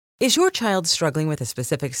Is your child struggling with a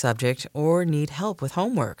specific subject or need help with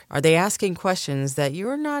homework? Are they asking questions that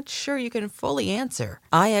you're not sure you can fully answer?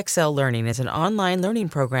 IXL Learning is an online learning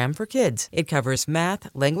program for kids. It covers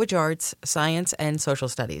math, language arts, science, and social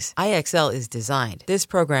studies. IXL is designed. This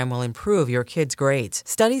program will improve your kids' grades.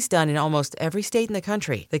 Studies done in almost every state in the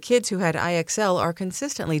country. The kids who had IXL are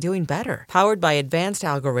consistently doing better. Powered by advanced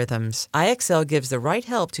algorithms, IXL gives the right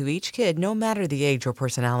help to each kid no matter the age or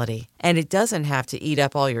personality. And it doesn't have to eat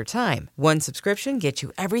up all your time. One subscription gets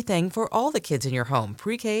you everything for all the kids in your home,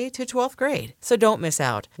 pre-K to 12th grade. So don't miss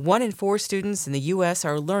out. 1 in 4 students in the U.S.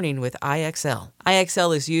 are learning with IXL.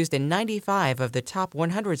 IXL is used in 95 of the top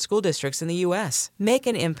 100 school districts in the U.S. Make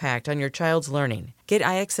an impact on your child's learning. Get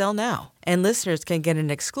IXL now. And listeners can get an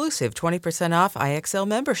exclusive 20% off IXL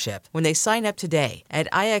membership when they sign up today at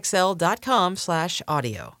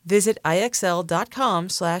IXL.com/audio. Visit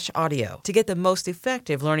IXL.com/audio to get the most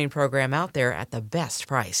effective learning program out there at the best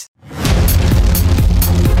price.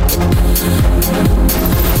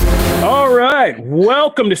 All right.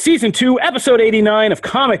 Welcome to Season 2, Episode 89 of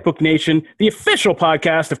Comic Book Nation, the official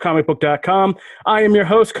podcast of comicbook.com. I am your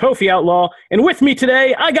host, Kofi Outlaw, and with me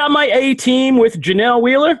today, I got my A-team with Janelle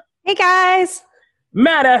Wheeler. Hey, guys.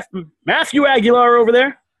 Matthew Aguilar over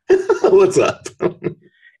there. What's up?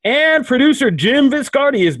 And producer Jim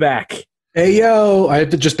Viscardi is back. Hey, yo.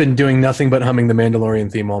 I've just been doing nothing but humming the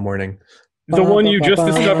Mandalorian theme all morning. The one you just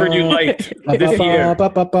discovered you liked this year.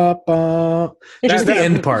 Just the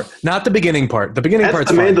end part, not the beginning part. The beginning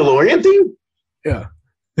part's the fine. Mandalorian theme? Yeah.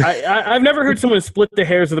 I've never heard someone split the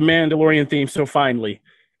hairs of the Mandalorian theme so finely.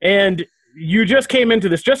 And you just came into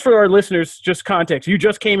this, just for our listeners, just context, you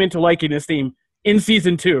just came into liking this theme in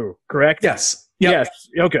Season 2, correct? Yes. Yep. Yes.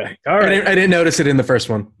 Okay. All right. I didn't notice it in the first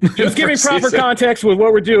one. Just giving proper context with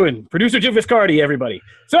what we're doing. Producer Jim Viscardi, everybody.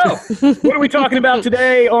 So, what are we talking about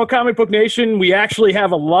today on Comic Book Nation? We actually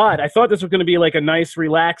have a lot. I thought this was going to be like a nice,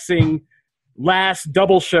 relaxing last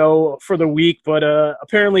double show for the week, but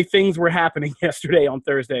apparently things were happening yesterday on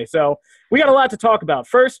Thursday. So, we got a lot to talk about.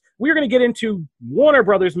 First, we're going to get into Warner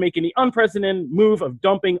Brothers making the unprecedented move of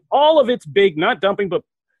dumping all of its big, not dumping, but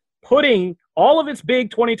putting all of its big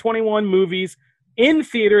 2021 movies in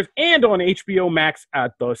theaters and on HBO Max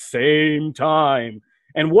at the same time,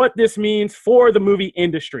 and what this means for the movie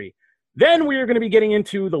industry. Then we are going to be getting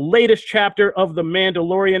into the latest chapter of The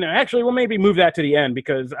Mandalorian. And actually, we'll maybe move that to the end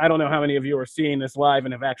because I don't know how many of you are seeing this live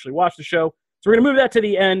and have actually watched the show. So we're going to move that to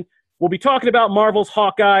the end. We'll be talking about Marvel's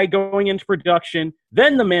Hawkeye going into production,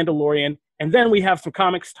 then The Mandalorian, and then we have some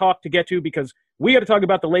comics talk to get to because we got to talk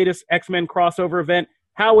about the latest X-Men crossover event,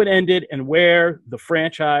 how it ended, and where the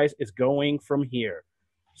franchise is going from here.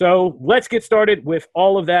 So let's get started with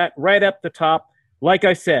all of that right up the top. Like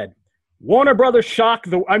I said, Warner Brothers shocked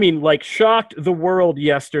the world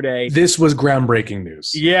yesterday. This was groundbreaking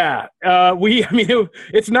news. Yeah.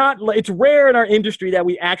 It's rare in our industry that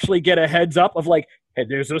we actually get a heads up of like, hey,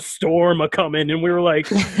 there's a storm a-coming, and we were like,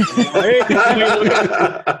 hey,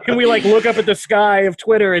 can we like look up at the sky of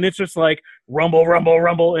Twitter, and it's just like rumble, rumble,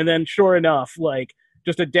 rumble, and then sure enough, like,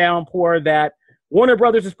 just a downpour that Warner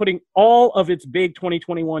Brothers is putting all of its big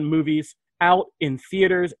 2021 movies out in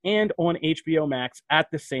theaters and on HBO Max at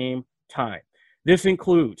the same time. This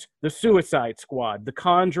includes The Suicide Squad, The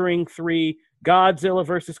Conjuring 3, Godzilla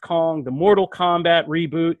vs. Kong, the Mortal Kombat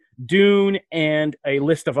reboot, Dune, and a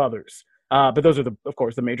list of others. But those are, of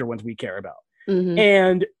course, the major ones we care about. Mm-hmm.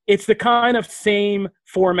 And it's the kind of same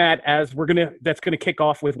format as that's going to kick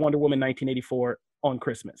off with Wonder Woman 1984 on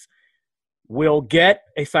Christmas. We'll get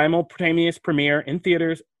a simultaneous premiere in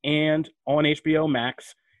theaters and on HBO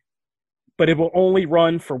Max, but it will only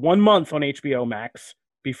run for 1 month on HBO Max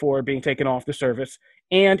before being taken off the service.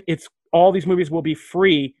 And all these movies will be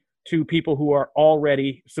free to people who are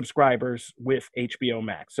already subscribers with HBO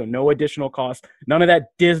Max. So no additional cost, none of that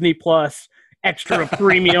Disney Plus extra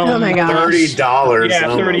premium. Oh my gosh. $30. Yeah,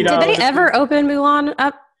 $30. Did they ever open Mulan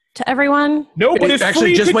up to everyone? No, but it's actually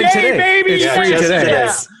free just today, went today. baby. It's free today.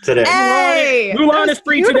 Today. Hey, Mulan is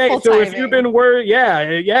free today. beautiful So if timing. you've been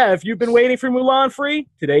if you've been waiting for Mulan free,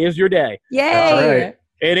 today is your day. Yay! That's right.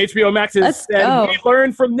 And HBO Max has Let's said go. we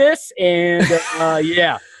learned from this, and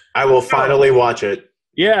yeah. I will finally watch it.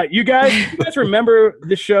 Yeah, you guys remember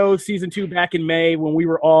the show Season 2 back in May when we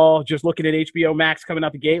were all just looking at HBO Max coming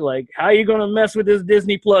out the gate like, how are you going to mess with this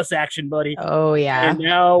Disney Plus action, buddy? Oh, yeah. And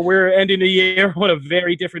now we're ending the year on a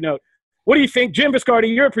very different note. What do you think? Jim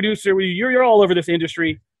Viscardi, you're a producer. You're all over this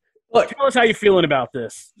industry. Look, tell us how you're feeling about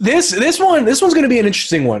this. This one's going to be an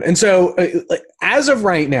interesting one. And so as of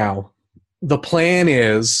right now, the plan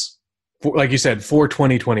is, like you said, for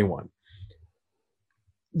 2021.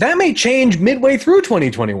 that may change midway through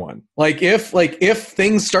 2021. Like if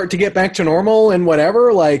things start to get back to normal and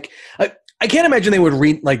whatever, like I can't imagine they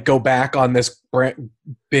would go back on this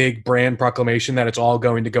big brand proclamation that it's all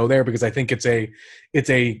going to go there, because I think it's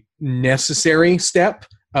a necessary step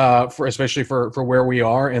especially for where we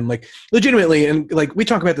are, and like legitimately, and like we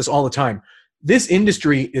talk about this all the time. This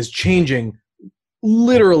industry is changing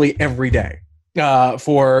literally every day,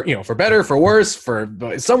 for better, for worse, for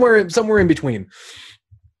somewhere in between.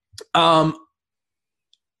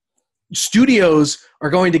 Studios are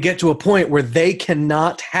going to get to a point where they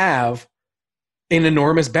cannot have an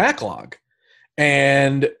enormous backlog,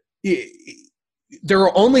 and there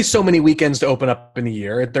are only so many weekends to open up in the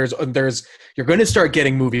year. You're going to start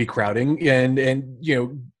getting movie crowding, and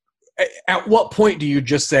at what point do you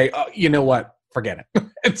just say, oh, you know what, forget it?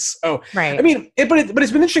 And so, right. I mean, but it's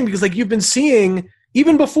been interesting because like you've been seeing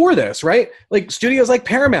even before this, right? Like studios like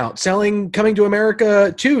Paramount coming to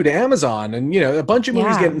America too, to Amazon, and a bunch of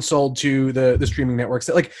movies getting sold to the streaming networks.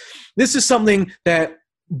 That like this is something that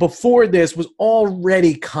before this was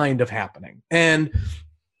already kind of happening, and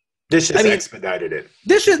this just expedited it.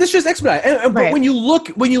 This just expedited. But right. when you look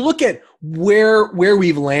at where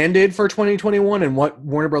we've landed for 2021 and what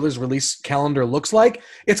Warner Brothers release calendar looks like,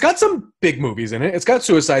 it's got some big movies in it. It's got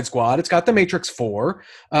Suicide Squad. It's got The Matrix 4.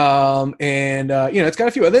 It's got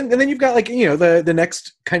a few. And then you've got like the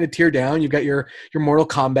next kind of tier down. You've got your Mortal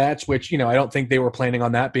Kombat, which I don't think they were planning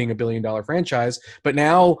on that being a $1 billion franchise. But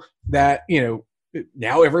now that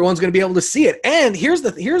now everyone's going to be able to see it. And here's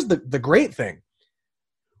the great thing.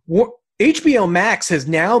 HBO Max has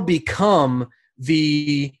now become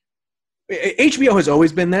HBO has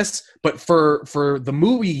always been this, but for the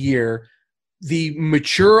movie year, the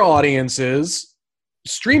mature audiences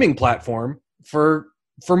streaming platform for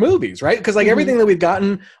movies, right? Because like everything that we've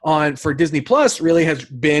gotten on for Disney Plus really has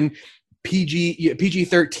been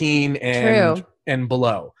PG-13 and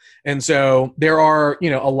below. And so there are,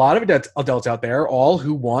 a lot of adults out there, all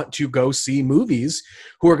who want to go see movies,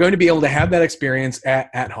 who are going to be able to have that experience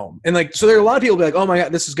at home. And like, so there are a lot of people who be like, oh my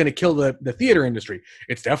God, this is going to kill the theater industry.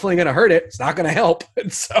 It's definitely going to hurt it. It's not going to help.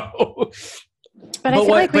 And so, but I feel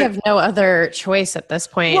like we have no other choice at this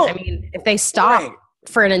point. Well, I mean, if they stop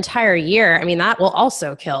for an entire year, I mean, that will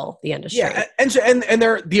also kill the industry. Yeah, there's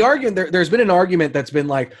been an argument that's been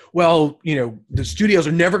like, well, the studios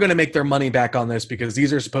are never going to make their money back on this because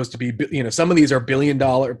these are supposed to be, some of these are $1 billion,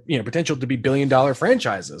 potential to be $1 billion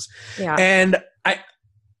franchises. Yeah. And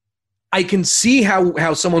I can see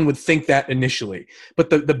how someone would think that initially, but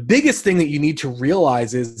the biggest thing that you need to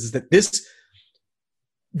realize is that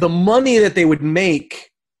the money that they would make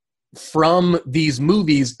from these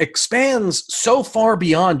movies expands so far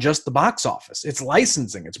beyond just the box office. It's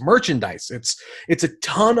licensing, it's merchandise, it's a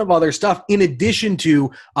ton of other stuff in addition to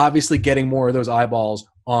obviously getting more of those eyeballs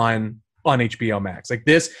on HBO Max. Like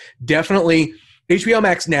this, definitely HBO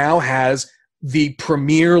Max now has the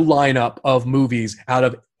premier lineup of movies out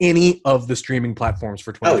of any of the streaming platforms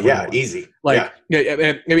for 2021. Oh yeah, easy. Like,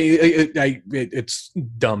 I mean, it's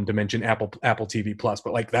dumb to mention Apple TV Plus,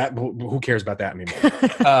 but like that, who cares about that anymore?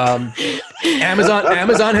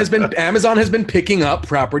 Amazon has been picking up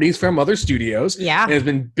properties from other studios. Yeah, and has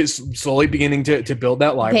been slowly beginning to build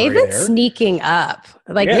that library. They've been sneaking up.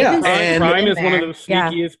 Like, Prime is one of the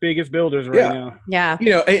sneakiest, biggest builders now. Yeah,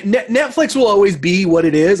 Netflix will always be what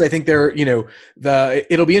it is. I think it'll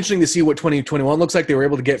be interesting to see what 2021 looks like. They were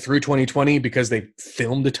able to get through 2020 because they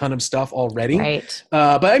filmed a ton of stuff already. Right.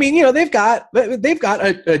 But I mean, they've got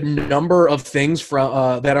a number of things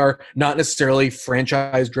from that are not necessarily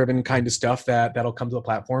franchise driven kind of stuff that'll come to the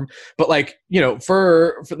platform. But like,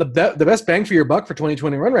 for the best bang for your buck for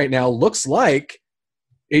 2021 right now looks like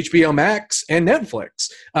HBO Max and Netflix.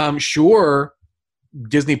 Sure,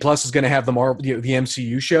 Disney Plus is going to have the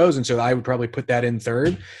MCU shows, and so I would probably put that in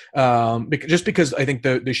third, because I think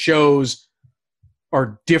the shows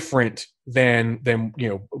are different than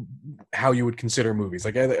how you would consider movies.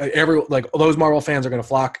 Like those Marvel fans are going to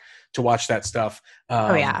flock to watch that stuff.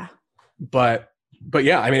 But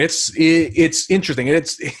yeah, I mean, it's interesting, and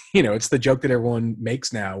it's the joke that everyone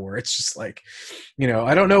makes now, where it's just like,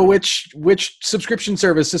 I don't know which subscription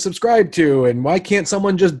service to subscribe to, and why can't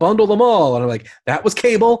someone just bundle them all? And I'm like, that was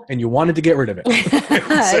cable, and you wanted to get rid of it.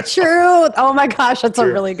 True. Oh my gosh, that's a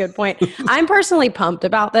really good point. I'm personally pumped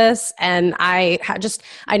about this, and I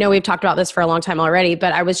know we've talked about this for a long time already,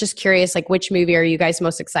 but I was just curious, like, which movie are you guys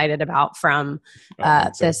most excited about from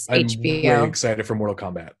this HBO? I'm really excited for Mortal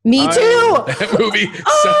Kombat. Me too. That movie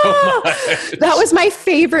so much. That was my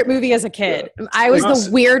favorite movie as a kid. I was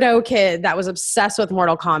the weirdo kid that was obsessed with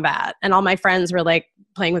Mortal Kombat, and all my friends were like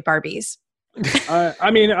playing with Barbies.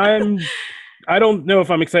 I mean, I don't know if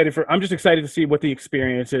I'm excited for. I'm just excited to see what the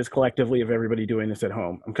experience is collectively of everybody doing this at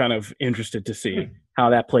home. I'm kind of interested to see how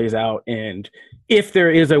that plays out, and if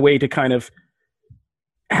there is a way to kind of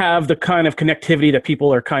have the kind of connectivity that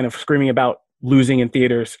people are kind of screaming about losing in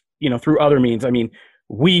theaters, through other means. I mean,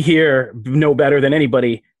 we here know better than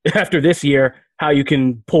anybody after this year how you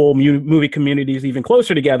can pull movie communities even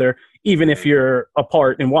closer together, even if you're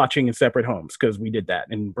apart and watching in separate homes, because we did that.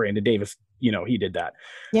 And Brandon Davis, he did that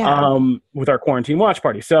with our quarantine watch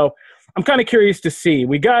party. So I'm kind of curious to see.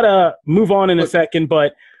 We got to move on in a second,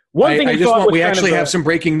 but one thing we actually have some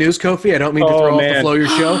breaking news, Kofi. I don't mean to throw off the flow of your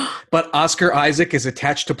show, but Oscar Isaac is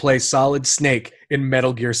attached to play Solid Snake in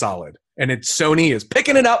Metal Gear Solid. And Sony is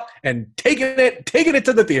picking it up and taking it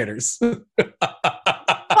to the theaters.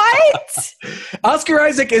 What? Oscar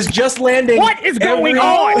Isaac is just landing. What is going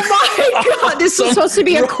on? Oh my God! This is supposed to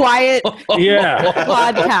be a quiet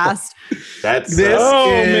podcast. That's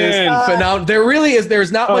man. Phenomenal. There really is.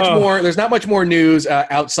 There's not much more. There's not much more news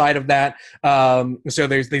outside of that. So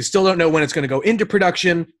they still don't know when it's going to go into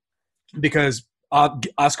production because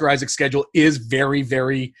Oscar Isaac's schedule is very,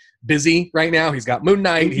 very busy right now. He's got Moon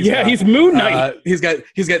Knight. He's Moon Knight. He's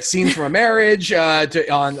got Scenes from a Marriage for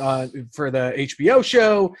the HBO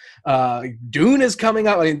show. Dune is coming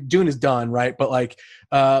up. I mean, Dune is done, right? But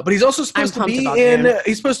but he's also supposed to be in.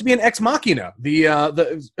 He's supposed to be in Ex Machina.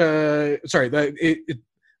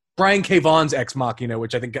 Brian K. Vaughan's Ex Machina,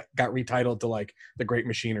 which I think got retitled to The Great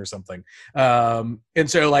Machine or something. And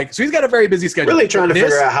so he's got a very busy schedule. Really trying to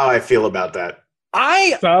figure out how I feel about that.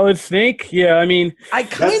 Solid Snake. Yeah, I mean, I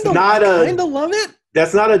kind of love it.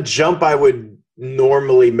 That's not a jump I would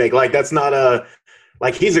normally make. That's not a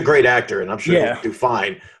he's a great actor, and I'm sure he'll do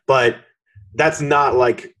fine. But that's not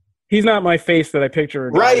he's not my face that I picture.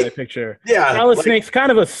 Right? That I picture. Yeah. Solid Snake's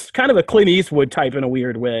kind of a Clint Eastwood type in a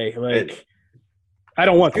weird way. I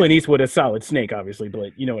don't want Clint Eastwood as Solid Snake, obviously,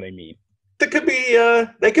 but you know what I mean. That could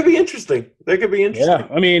be interesting. Yeah,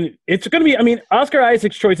 I mean, it's going to be. I mean, Oscar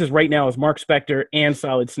Isaac's choices right now as Mark Spector and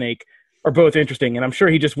Solid Snake are both interesting, and I'm sure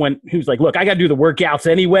he just went. He was like, "Look, I got to do the workouts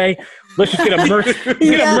anyway. Let's just get a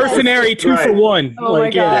mercenary 2 for 1." Oh my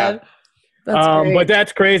God, that's great. But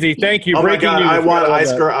that's crazy. Thank you. Oh my God, news. I want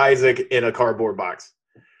Oscar Isaac in a cardboard box.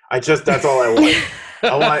 That's all I want.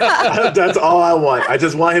 That's all I want. I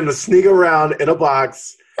just want him to sneak around in a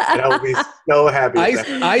box. And I would be so happy.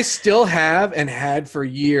 I still have and had for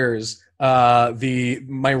years. My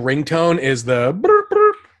ringtone is the burp,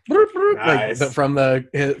 burp, burp, burp, nice. From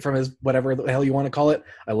his whatever the hell you want to call it.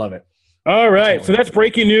 I love it. All right, so that's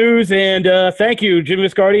breaking news, and thank you, Jim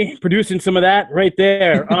Viscardi, producing some of that right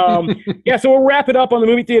there. So we'll wrap it up on the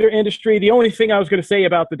movie theater industry. The only thing I was going to say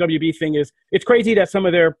about the WB thing is it's crazy that some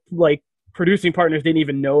of their producing partners didn't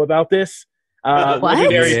even know about this.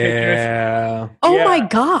 What? Yeah. Oh my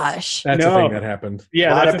gosh. That's a thing that happened.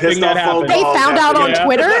 Yeah, that's a thing that happened. They found out on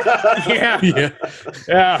Twitter? Yeah.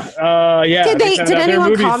 Did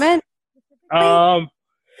anyone comment?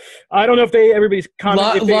 I don't know if everybody's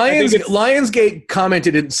commented. Lionsgate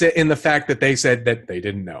commented in the fact that they said that they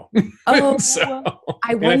didn't know. Oh,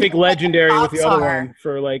 I think Legendary was the other one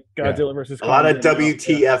for Godzilla versus Kong. A lot of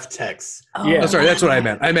WTF texts. Oh, sorry, that's what I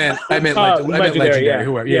meant. I meant Legendary. Yeah.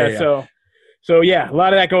 Whoever. So a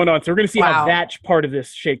lot of that going on. So we're going to see how that part of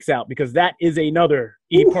this shakes out, because that is another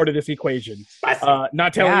part of this equation.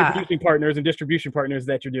 Not telling your producing partners and distribution partners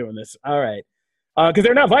that you're doing this. All right. Because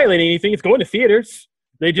they're not violating anything. It's going to theaters.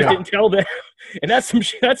 They just didn't tell them. And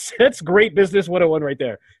that's great business 101 right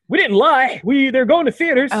there. We didn't lie. They're going to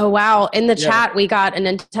theaters. Oh, wow. In the chat, we got a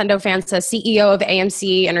Nintendo fan says CEO of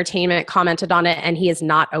AMC Entertainment commented on it, and he is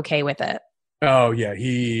not okay with it. Oh, yeah.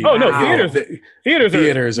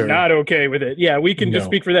 Theaters are not okay with it. Yeah, we can just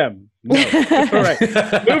speak for them. No. All right.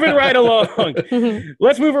 Moving right along.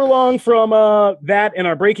 Let's move along from that and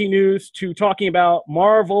our breaking news to talking about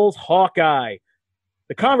Marvel's Hawkeye.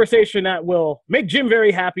 The conversation that will make Jim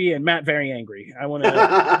very happy and Matt very angry. I want to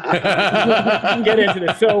get into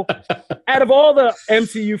this. So, out of all the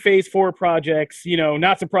MCU Phase 4 projects,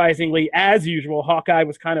 not surprisingly, as usual, Hawkeye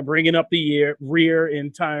was kind of bringing up the rear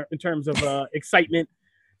in terms of excitement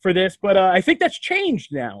for this. But I think that's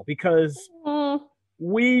changed now, because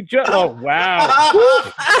we just... Oh, wow.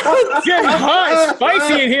 It's getting hot and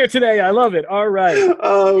spicy in here today. I love it. All right.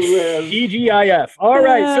 Oh, man. TGIF. All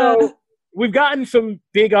right, so... We've gotten some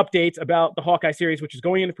big updates about the Hawkeye series, which is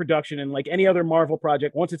going into production. And like any other Marvel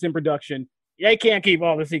project, once it's in production, they can't keep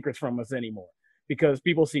all the secrets from us anymore, because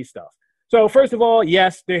people see stuff. So first of all,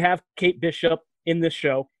 yes, they have Kate Bishop in this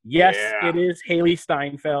show. Yes, it is Haley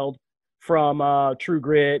Steinfeld from True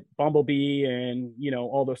Grit, Bumblebee, and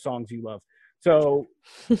all those songs you love. So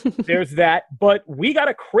there's that. But we got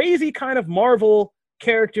a crazy kind of Marvel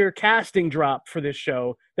character casting drop for this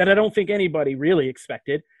show that I don't think anybody really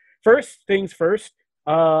expected. First things first,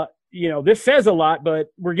 this says a lot, but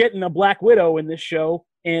we're getting a Black Widow in this show,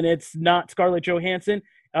 and it's not Scarlett Johansson.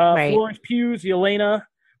 Right. Florence Pugh's Yelena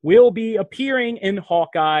will be appearing in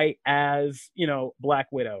Hawkeye as, Black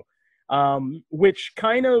Widow, which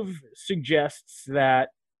kind of suggests that,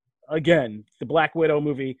 again, the Black Widow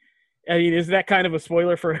movie, I mean, is that kind of a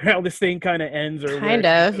spoiler for how this thing kind of ends? Or kind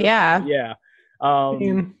of, yeah. Yeah.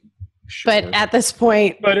 Sure. But at this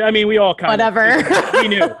point, but I mean, we all kind whatever. of we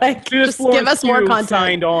knew. Just give us more content.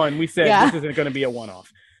 Signed on. We said this isn't going to be a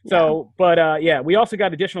one-off. So, we also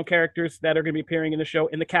got additional characters that are going to be appearing in the show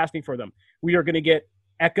in the casting for them. We are going to get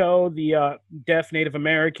Echo, the deaf Native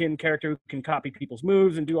American character who can copy people's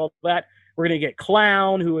moves and do all that. We're going to get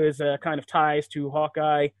Clown, who is kind of ties to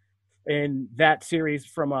Hawkeye in that series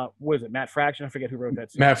from Matt Fraction? I forget who wrote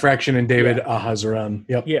that series. Matt Fraction and David Ahazaran.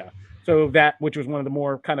 Yep. Yeah. So that, which was one of the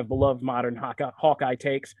more kind of beloved modern Hawkeye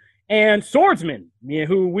takes. And Swordsman,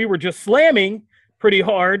 who we were just slamming pretty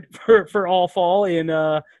hard for All Fall in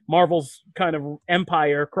Marvel's kind of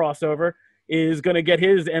Empire crossover, is going to get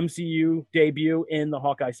his MCU debut in the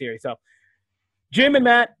Hawkeye series. So Jim and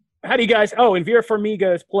Matt, how do you guys... Oh, and Vera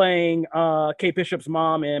Farmiga is playing Kate Bishop's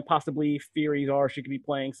mom, and possibly theories are she could be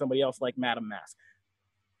playing somebody else like Madame Mask.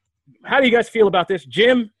 How do you guys feel about this?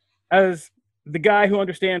 Jim, as the guy who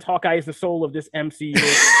understands Hawkeye is the soul of this MCU,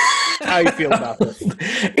 how do you feel about this?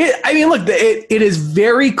 It is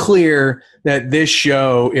very clear that this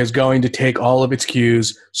show is going to take all of its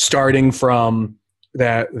cues, starting from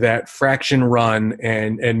that Fraction run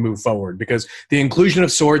and move forward, because the inclusion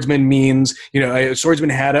of Swordsman means,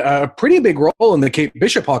 Swordsman had a pretty big role in the Kate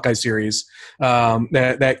Bishop Hawkeye series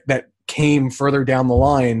that came further down the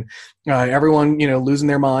line. Everyone, losing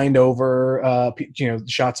their mind over,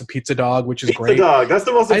 shots of Pizza Dog, which is great. Pizza Dog, that's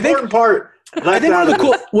the most important part. I think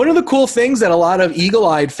one of the cool things that a lot of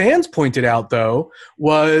eagle-eyed fans pointed out, though,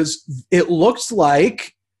 was it looks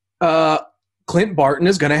like Clint Barton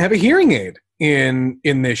is going to have a hearing aid in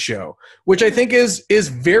this show, which I think is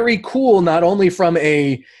very cool. Not only from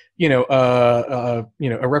a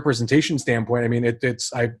representation standpoint. I mean,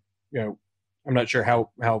 I'm not sure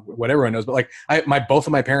how what everyone knows, but both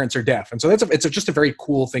of my parents are deaf, and so it's just a very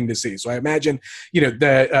cool thing to see. So I imagine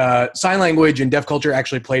the sign language and deaf culture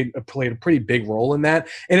actually played a pretty big role in that.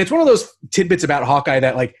 And it's one of those tidbits about Hawkeye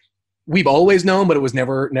that we've always known, but it was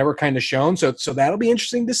never kind of shown. So that'll be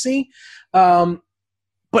interesting to see.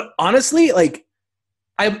 But honestly,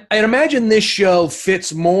 I imagine this show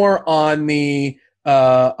fits more on the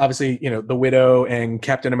obviously, the Widow and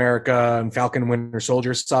Captain America and Falcon Winter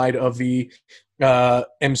Soldier side of the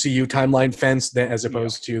MCU timeline fence as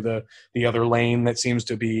opposed to the other lane that seems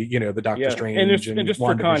to be, the Doctor Strange. And just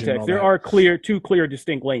for context, there are two clear,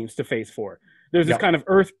 distinct lanes to Phase 4. There's this kind of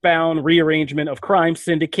earthbound rearrangement of crime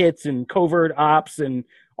syndicates and covert ops and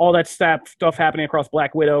all that stuff happening across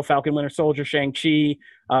Black Widow, Falcon Winter Soldier, Shang-Chi,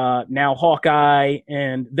 now Hawkeye,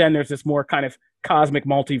 and then there's this more kind of cosmic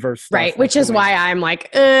multiverse stuff. Right, which is why I'm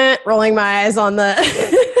rolling my eyes on the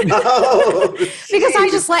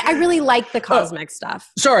because I really like the cosmic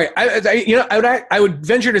stuff. Sorry, I would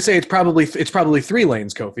venture to say it's probably 3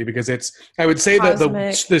 lanes, Kofi, because I would say that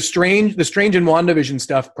the strange and WandaVision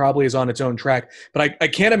stuff probably is on its own track, but I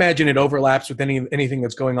can't imagine it overlaps with anything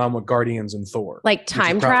that's going on with Guardians and Thor, like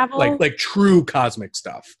time travel, like true cosmic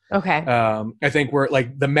stuff. Okay, I think we're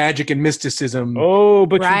the magic and mysticism. Oh,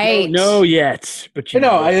 but you don't know yet. But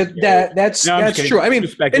that's true. I mean,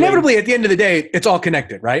 inevitably at the end of the day, it's all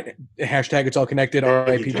connected, right? Hashtag it's all connected.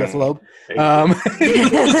 R.I.P. Jeff Loeb. And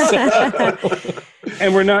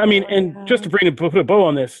we're not. I mean, and just to put a bow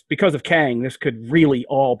on this, because of Kang, this could really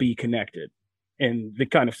all be connected, and the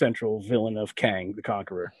kind of central villain of Kang, the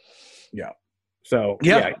Conqueror. Yeah. So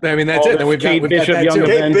I mean, that's it. Then we've got that too.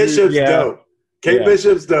 Kate Bishop's dope. Kate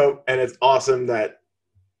Bishop's dope, and it's awesome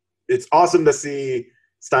to see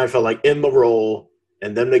Steinfeld in the role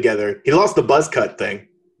and them together. He lost the buzz cut thing,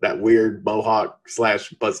 that weird mohawk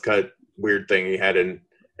 / buzz cut weird thing he had in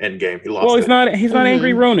Endgame. He lost. Well, he's not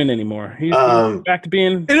Angry Ronin anymore. He's back to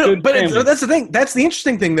being. But that's the thing. That's the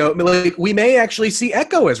interesting thing, though. We may actually see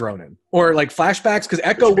Echo as Ronin, or flashbacks, because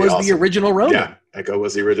Echo was the original Ronin. Yeah, Echo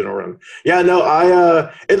was the original Ronin. Yeah, no,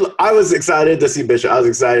 I was excited to see Bishop. I was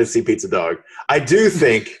excited to see Pizza Dog. I do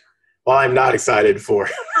think. Well, I'm not excited for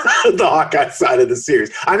the Hawkeye side of the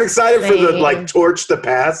series. I'm excited for the torch to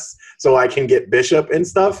pass so I can get Bishop and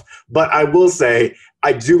stuff. But I will say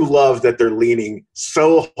I do love that they're leaning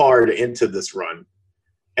so hard into this run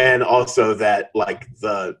and also that like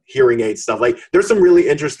the hearing aid stuff. Like there's some really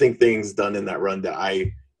interesting things done in that run that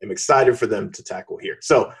I am excited for them to tackle here.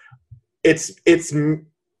 So it's the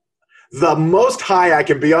most high I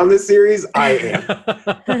can be on this series. I am.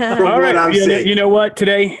 All right. You know what?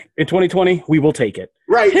 Today in 2020, we will take it.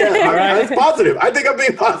 Right. Yeah. All right. That's positive. I think I'm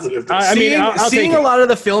being positive. Seeing a lot of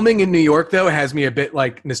the filming in New York though has me a bit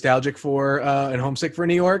like nostalgic for and homesick for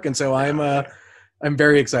New York, and so I'm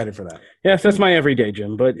very excited for that. Yes, that's my everyday,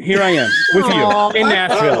 Jim. But here I am with you in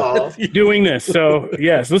Nashville doing this. So,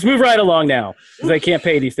 yes, let's move right along now because I can't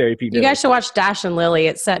pay these therapy bills. You guys should watch Dash and Lily.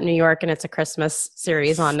 It's set in New York, and it's a Christmas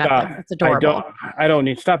series on Netflix. It's adorable. I don't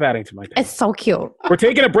need – stop adding to my day. It's so cute. We're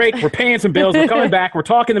taking a break. We're paying some bills. We're coming back. We're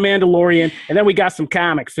talking The Mandalorian, and then we got some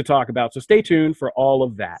comics to talk about. So stay tuned for all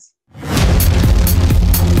of that.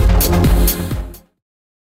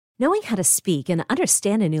 Knowing how to speak and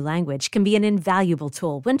understand a new language can be an invaluable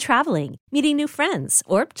tool when traveling, meeting new friends,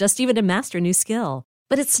 or just even to master a new skill.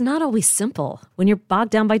 But it's not always simple when you're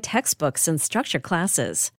bogged down by textbooks and structured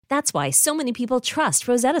classes. That's why so many people trust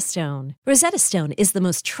Rosetta Stone. Rosetta Stone is the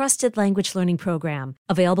most trusted language learning program,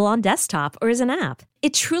 available on desktop or as an app.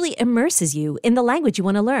 It truly immerses you in the language you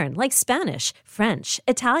want to learn, like Spanish, French,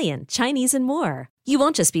 Italian, Chinese, and more. You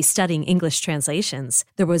won't just be studying English translations.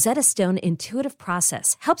 The Rosetta Stone intuitive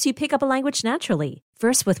process helps you pick up a language naturally,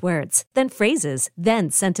 first with words, then phrases,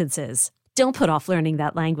 then sentences. Don't put off learning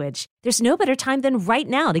that language. There's no better time than right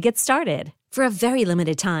now to get started. For a very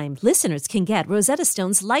limited time, listeners can get Rosetta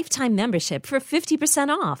Stone's lifetime membership for 50%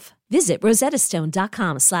 off. Visit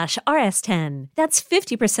rosettastone.com/rs10. That's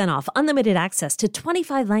 50% off unlimited access to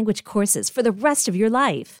 25 language courses for the rest of your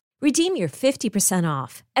life. Redeem your 50%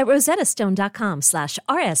 off at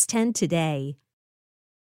rosettastone.com/rs10 today.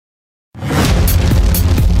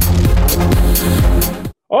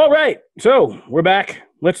 All right. So we're back.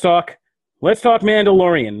 Let's talk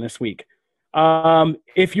Mandalorian this week.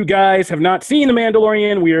 If you guys have not seen The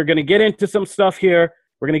Mandalorian, we are going to get into some stuff here.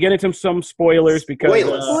 We're going to get into some spoilers because this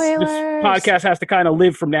podcast has to kind of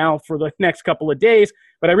live from now for the next couple of days.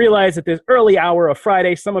 But I realize at this early hour of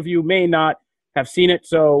Friday, some of you may not have seen it.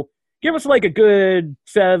 So give us like a good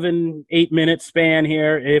 7-8 minute span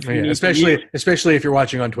here. Especially if you're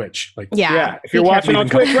watching on Twitch. If you're watching on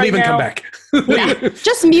Twitch right now, come back.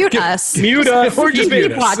 Just mute us. Mute us. Or just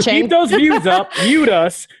keep watching. Keep those views up. Mute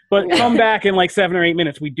us. But come back in like 7 or 8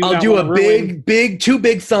 minutes. I'll do a two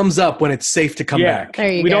big thumbs up when it's safe to come back. There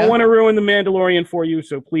you we go. don't want to ruin The Mandalorian for you,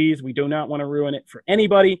 so please, we do not want to ruin it for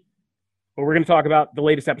anybody. But we're going to talk about the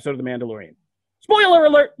latest episode of The Mandalorian. Spoiler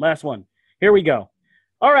alert! Last one. Here we go.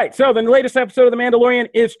 All right, so the latest episode of The Mandalorian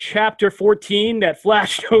is Chapter 14 that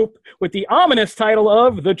flashed up with the ominous title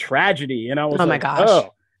of The Tragedy. And I was my gosh.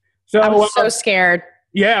 Oh. So, I was so scared.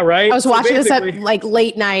 Yeah, right? I was watching this at like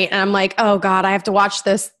late night, and I'm like, oh, God, I have to watch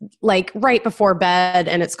this like right before bed,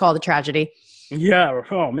 and it's called The Tragedy. Yeah.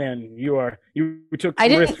 Oh, man, you took I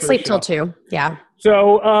didn't sleep till 2. Yeah.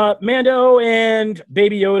 So Mando and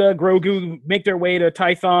Baby Yoda, Grogu, make their way to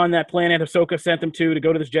Tython, that planet Ahsoka sent them to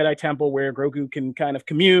go to this Jedi temple where Grogu can kind of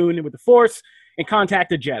commune with the Force and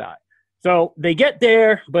contact the Jedi. So they get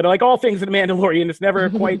there, but like all things in The Mandalorian, it's never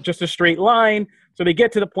quite just a straight line. So they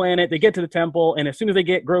get to the planet, they get to the temple, and as soon as they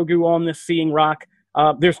get Grogu on this seeing rock,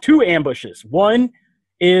 there's 2 ambushes. One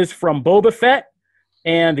is from Boba Fett,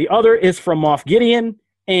 and the other is from Moff Gideon.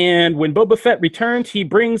 And when Boba Fett returns, he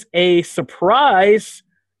brings a surprise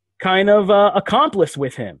kind of accomplice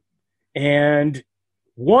with him. And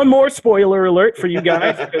one more spoiler alert for you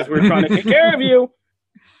guys because we're trying to take care of you.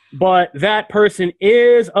 But that person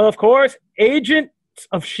is, of course, Agent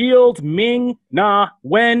of S.H.I.E.L.D. Ming-Na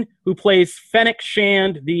Wen, who plays Fennec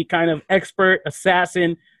Shand, the kind of expert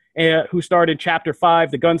assassin who started Chapter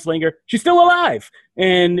 5, the gunslinger. She's still alive.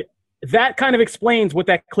 And that kind of explains what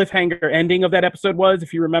that cliffhanger ending of that episode was,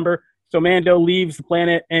 if you remember. So Mando leaves the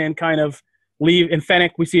planet and kind of in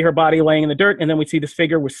Fennec, we see her body laying in the dirt, and then we see this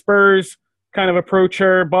figure with spurs kind of approach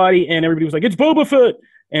her body, and everybody was like, it's Boba Fett!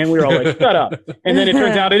 And we were all like, shut up. And then it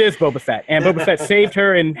turns out it is Boba Fett. And Boba Fett saved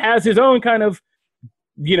her and has his own kind of,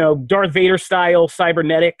 Darth Vader-style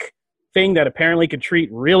cybernetic thing that apparently could treat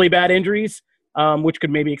really bad injuries. Which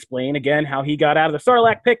could maybe explain, again, how he got out of the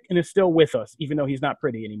Sarlacc pit and is still with us, even though he's not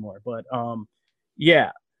pretty anymore. But,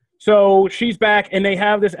 yeah. So she's back, and they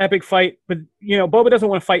have this epic fight. But, Boba doesn't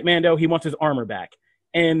want to fight Mando. He wants his armor back.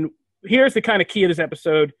 And here's the kind of key of this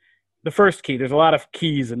episode. The first key. There's a lot of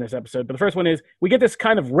keys in this episode. But the first one is we get this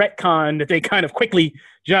kind of retcon that they kind of quickly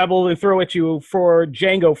jabble and throw at you for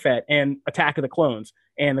Jango Fett and Attack of the Clones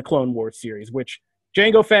and the Clone Wars series, which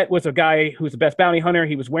Jango Fett was a guy who's the best bounty hunter.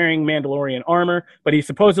 He was wearing Mandalorian armor, but he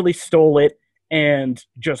supposedly stole it and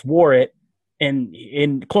just wore it. and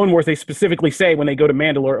in Clone Wars, they specifically say when they go to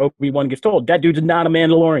Mandalore, Obi-Wan gets told, that dude's not a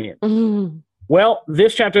Mandalorian. Mm-hmm. Well,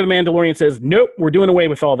 this chapter of The Mandalorian says, nope, we're doing away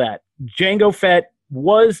with all that. Jango Fett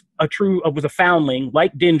was a foundling,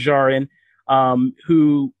 like Din Djarin,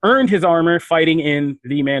 who earned his armor fighting in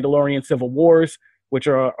the Mandalorian Civil Wars, which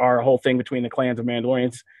are a whole thing between the clans of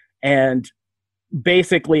Mandalorians. And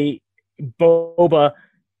basically, Boba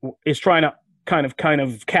is trying to kind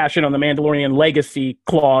of cash in on the Mandalorian legacy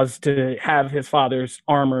clause to have his father's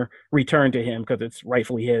armor returned to him because it's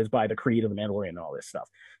rightfully his by the creed of the Mandalorian and all this stuff.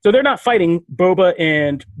 So they're not fighting. Boba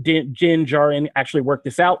and Din Djarin actually work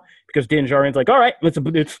this out because Din Djarin's like, all right, it's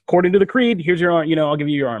according to the creed. Here's your, I'll give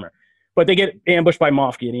you your armor. But they get ambushed by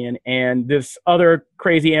Moff Gideon, and this other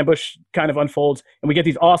crazy ambush kind of unfolds, and we get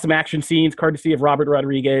these awesome action scenes, courtesy of Robert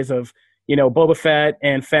Rodriguez, of Boba Fett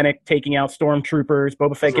and Fennec taking out stormtroopers,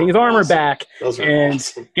 Boba Fett getting his armor back, and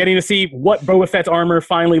awesome. Getting to see what Boba Fett's armor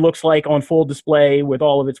finally looks like on full display with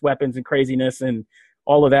all of its weapons and craziness and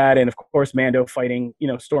all of that, and of course Mando fighting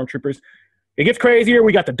stormtroopers. It gets crazier.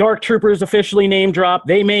 We got the Dark Troopers officially name dropped.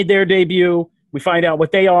 They made their debut. We find out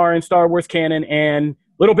what they are in Star Wars canon, and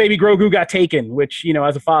little baby Grogu got taken, which,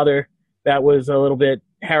 as a father, that was a little bit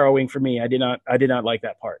harrowing for me. I did not like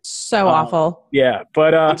that part. So awful. Yeah,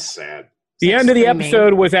 but that's sad. The end of the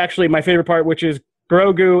episode was actually my favorite part, which is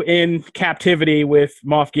Grogu in captivity with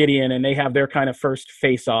Moff Gideon, and they have their kind of first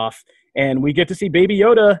face-off. And we get to see Baby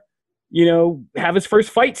Yoda, have his first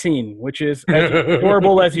fight scene, which is as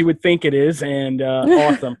adorable as you would think it is, and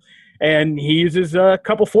awesome. And he uses a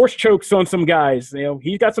couple force chokes on some guys.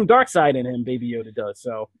 He's got some dark side in him, Baby Yoda does.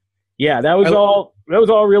 So, yeah, that was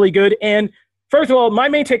all really good. And first of all, my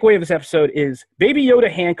main takeaway of this episode is Baby Yoda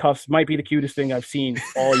handcuffs might be the cutest thing I've seen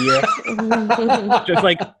all year. Just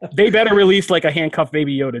like they better release like a handcuffed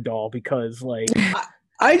Baby Yoda doll because like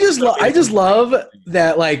I just love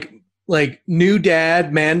that like new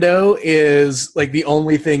dad Mando is like the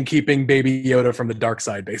only thing keeping Baby Yoda from the dark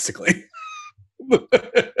side, basically.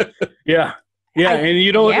 Yeah. And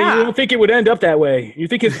you don't think it would end up that way. You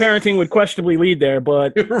think his parenting would questionably lead there,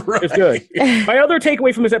 but right. It's good. My other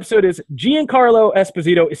takeaway from this episode is Giancarlo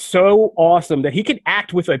Esposito is so awesome that he can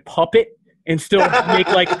act with a puppet and still make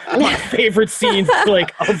like my favorite scenes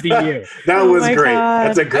like of the year. That was great. God.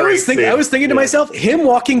 That's a great scene. I was thinking to myself, him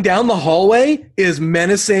walking down the hallway is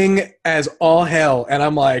menacing as all hell, and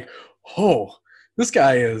I'm like, oh, this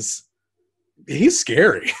guy he's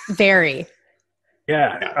scary. Very.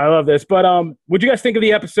 Yeah, I love this. But what'd you guys think of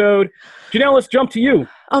the episode? Janelle, let's jump to you.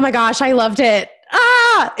 Oh my gosh, I loved it.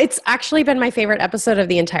 It's actually been my favorite episode of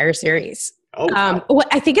the entire series. Oh, wow.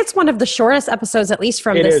 I think it's one of the shortest episodes, at least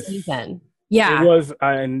from this season. Yeah. It was,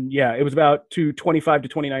 it was about 25 to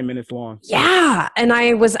 29 minutes long. Yeah. And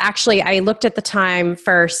I looked at the time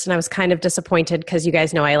first and I was kind of disappointed because you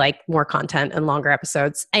guys know I like more content and longer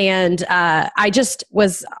episodes. And I just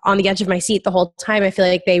was on the edge of my seat the whole time. I feel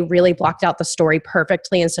like they really blocked out the story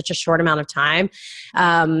perfectly in such a short amount of time.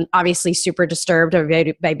 Obviously super disturbed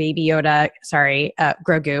by Baby Yoda,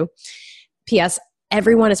 Grogu. P.S.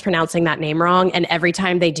 Everyone is pronouncing that name wrong. And every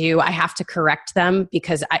time they do, I have to correct them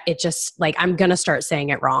because I'm going to start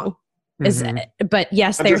saying it wrong. Mm-hmm. But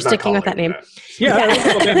yes, they're sticking with that name. Yeah,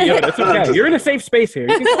 Baby Yoda. It's okay. You're in a safe space here.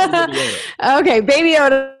 You can call Baby Yoda. Okay, Baby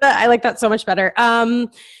Yoda. I like that so much better.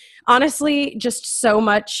 Honestly, just so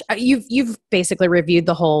much. You've basically reviewed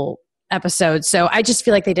the whole episode. So I just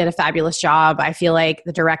feel like they did a fabulous job. I feel like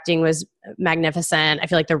the directing was magnificent. I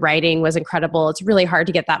feel like the writing was incredible. It's really hard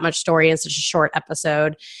to get that much story in such a short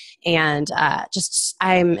episode. And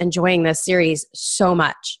I'm enjoying this series so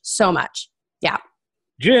much. So much. Yeah.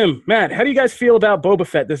 Jim, Matt, how do you guys feel about Boba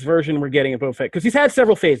Fett, this version we're getting of Boba Fett? Because he's had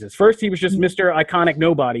several phases. First, he was just Mr. Iconic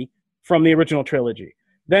Nobody from the original trilogy.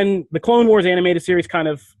 Then the Clone Wars animated series kind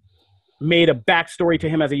of made a backstory to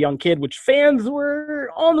him as a young kid, which fans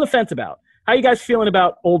were on the fence about. How you guys feeling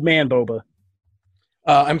about old man Boba?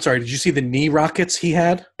 I'm sorry, did you see the knee rockets he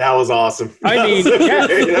had? That was awesome. I mean,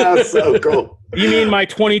 that was so cool. You mean my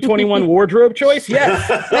 2021 wardrobe choice? Yes.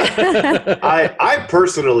 I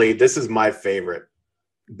personally, this is my favorite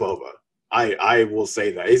Boba. I will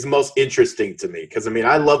say that. He's the most interesting to me because,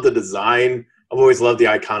 I love the design. I've always loved the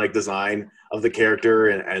iconic design of the character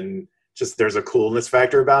and just there's a coolness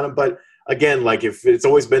factor about him. But again, like if it's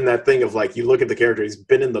always been that thing of like you look at the character, he's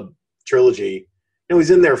been in the trilogy,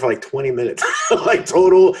 he's in there for like 20 minutes, like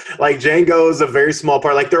total. Like Jango is a very small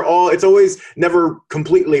part. Like it's always never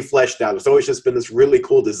completely fleshed out. It's always just been this really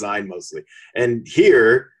cool design mostly. And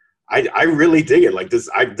here, I really dig it. Like this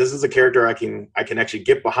is a character I can actually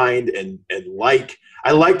get behind and like.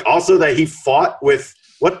 I liked also that he fought with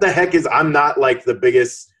what the heck is. I'm not like the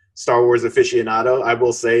biggest Star Wars aficionado, I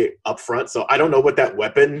will say up front. So I don't know what that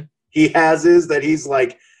weapon he has is that he's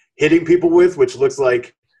like hitting people with, which looks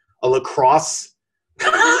like a lacrosse.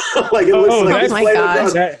 Like it looks like he's playing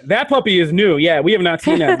lacrosse. That puppy is new. Yeah, we have not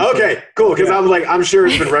seen that before. Okay, cool. Because I'm sure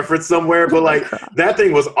it's been referenced somewhere, but like that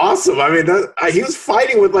thing was awesome. I mean, he was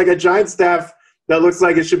fighting with like a giant staff that looks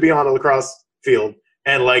like it should be on a lacrosse field,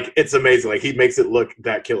 and like it's amazing. Like he makes it look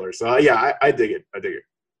that killer. So yeah, I dig it. I dig it.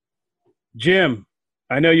 Jim,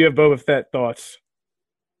 I know you have Boba Fett thoughts.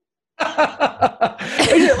 The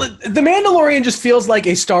Mandalorian just feels like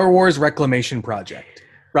a Star Wars reclamation project,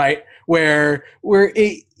 right? Where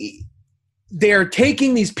they're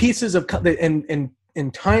taking these pieces of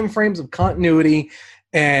and time frames of continuity,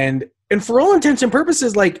 and for all intents and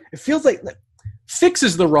purposes, like it feels like fix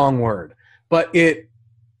is the wrong word, but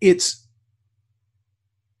it's.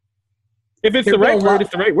 If it's the right word, it's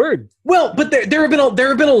the right word. Well, but there have been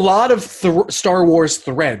a lot of Star Wars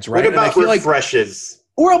threads, right? What about refreshes?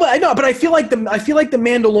 But I feel like the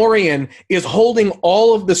Mandalorian is holding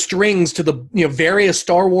all of the strings to the various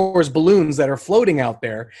Star Wars balloons that are floating out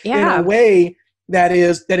there in a way that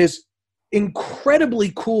is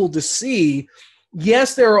incredibly cool to see.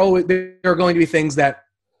 Yes, there are going to be things that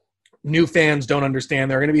new fans don't understand.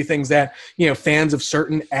 There are going to be things that fans of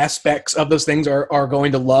certain aspects of those things are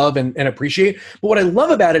going to love and appreciate. But what I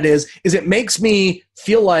love about it is it makes me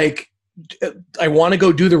feel like I want to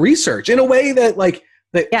go do the research in a way that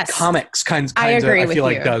comics kinds I agree I feel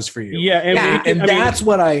with like you. does for you. Yeah, and that's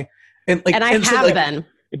what I and like. And I and so, have like, been.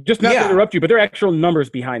 Just not to interrupt you, but there are actual numbers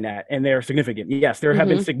behind that, and they're significant. Yes, there have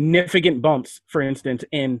been significant bumps, for instance,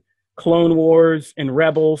 in Clone Wars and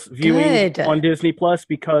Rebels viewing on Disney Plus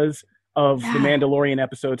because of the Mandalorian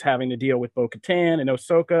episodes having to deal with Bo-Katan and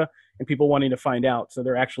Ahsoka and people wanting to find out. So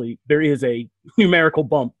there is a numerical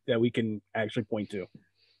bump that we can actually point to.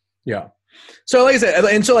 Yeah. So like I said,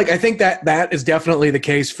 and so like I think that is definitely the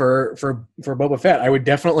case for Boba Fett. I would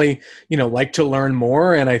definitely like to learn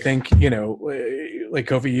more, and I think like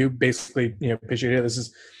Kofi, you basically pitched it. This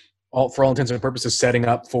is all for all intents and purposes setting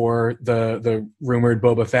up for the rumored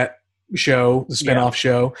Boba Fett show, the spinoff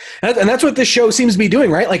show, and that's what this show seems to be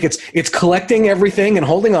doing, right? Like it's collecting everything and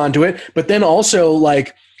holding on to it, but then also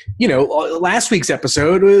like last week's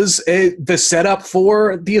episode was the setup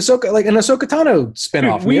for the Ahsoka, like an Ahsoka Tano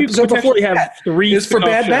spinoff. We episode before have 3 is for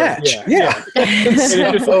Bad Batch. Yeah.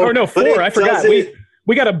 Or no, 4. I forgot.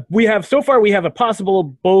 We have a possible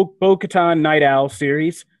Bo-Katan Night Owl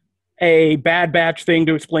series, a Bad Batch thing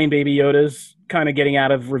to explain Baby Yoda's kind of getting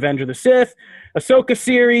out of Revenge of the Sith, Ahsoka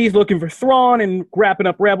series looking for Thrawn and wrapping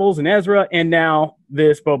up Rebels and Ezra, and now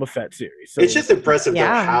this Boba Fett series. So it's just impressive though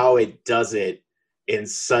how it does it in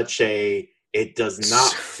such it does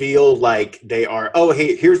not feel like they are, oh,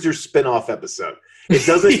 hey, here's your spin-off episode. It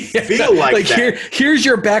doesn't feel like that. Here's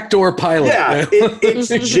your backdoor pilot. Yeah, it's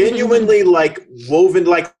genuinely like woven,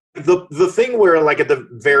 like the thing where like at the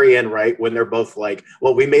very end, right, when they're both like,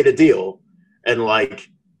 well, we made a deal and like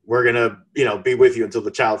we're gonna be with you until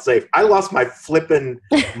the child's safe. I lost my flipping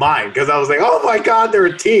mind because I was like, oh my god, they're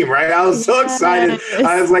a team, right? I was so excited.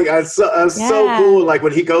 I was like, I was so cool. Like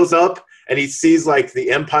when he goes up and he sees like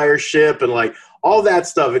the Empire ship and like all that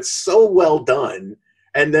stuff, it's so well done.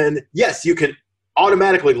 And then yes, you can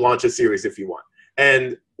automatically launch a series if you want.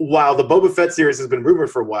 And while the Boba Fett series has been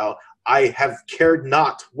rumored for a while, I have cared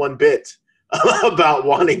not one bit about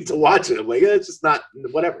wanting to watch it. I'm like, it's just not,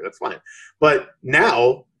 whatever, that's fine. But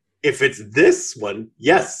now, if it's this one,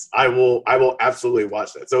 yes, I will absolutely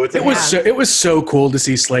watch that. So it was so cool to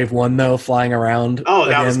see Slave One though flying around. Oh,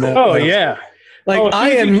 that was cool. Oh yeah. Like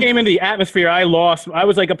came into the atmosphere, I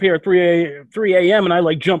was like up here at 3 a.m. and I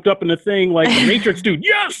like jumped up in the thing like the Matrix dude.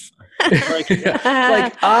 Yes. Like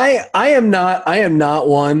I am not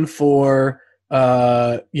one for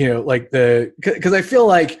like because I feel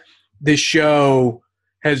like this show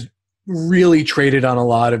has really traded on a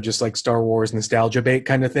lot of just like Star Wars nostalgia bait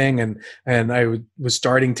kind of thing, and I was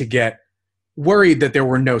starting to get worried that there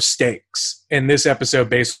were no stakes, and this episode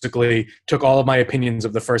basically took all of my opinions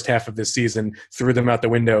of the first half of this season, threw them out the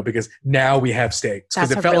window, because now we have stakes,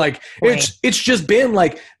 because it felt like it's just been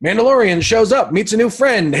like Mandalorian shows up, meets a new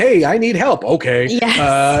friend, hey, I need help, okay,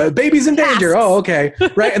 baby's in danger, oh okay,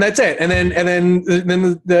 right, and that's it, and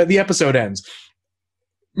then the episode ends.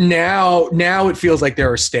 Now it feels like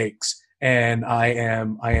there are stakes, and I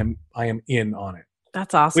am in on it.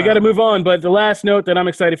 That's awesome. We got to move on, but the last note that I'm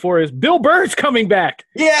excited for is Bill Burr's coming back.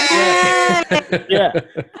 Yeah.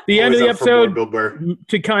 The end of the episode, Bill Burr.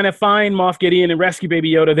 To kind of find Moff Gideon and rescue Baby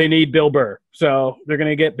Yoda, they need Bill Burr. So they're going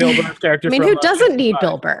to get Bill Burr's character. I mean, who doesn't need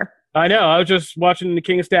Bill Burr? I know. I was just watching The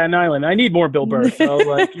King of Staten Island. I need more Bill Burr. So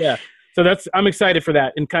like, yeah. So I'm excited for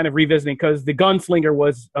that and kind of revisiting, because the gunslinger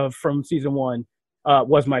was from season 1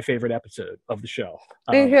 was my favorite episode of the show.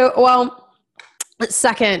 Well,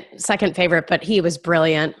 second favorite, but he was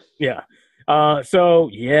brilliant. Yeah. So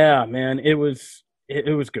yeah, man, it was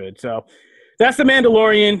good. So that's the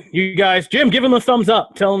Mandalorian. You guys, Jim, give him a thumbs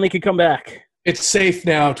up. Tell him they can come back. It's safe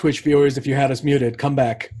now, Twitch viewers. If you had us muted, come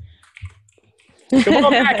back. Come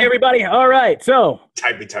on back, everybody. All right. So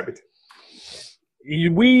Type it.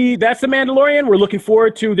 That's the Mandalorian. We're looking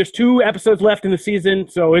forward to. There's 2 episodes left in the season,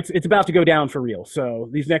 so it's about to go down for real. So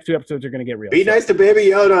these next 2 episodes are going to get real. Be nice to Baby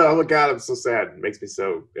Yoda. Oh my God, I'm so sad. It makes me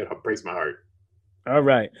so. It breaks my heart. All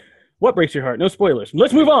right. What breaks your heart? No spoilers.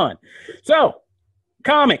 Let's move on. So,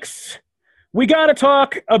 comics. We got to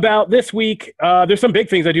talk about this week. There's some big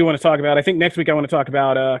things I do want to talk about. I think next week I want to talk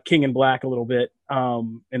about King in Black a little bit,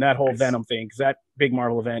 and that whole Venom thing, because that big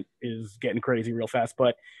Marvel event is getting crazy real fast.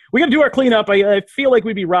 But we got to do our cleanup. I feel like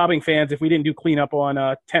we'd be robbing fans if we didn't do cleanup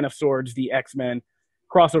on Ten of Swords, the X-Men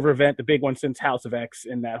crossover event, the big one since House of X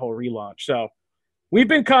and that whole relaunch. So we've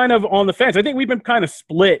been kind of on the fence. I think we've been kind of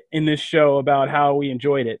split in this show about how we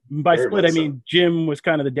enjoyed it. By Very split, much I mean so. Jim was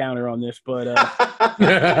kind of the downer on this, but not in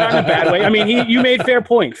a bad way. I mean, you made fair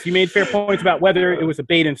points. You made fair points about whether it was a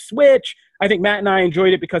bait and switch. I think Matt and I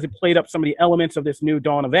enjoyed it because it played up some of the elements of this new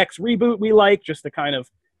Dawn of X reboot we like, just the kind of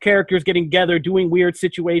characters getting together, doing weird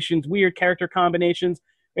situations, weird character combinations.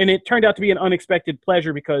 And it turned out to be an unexpected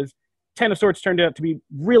pleasure because Ten of Swords turned out to be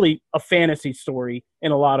really a fantasy story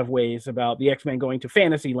in a lot of ways about the X-Men going to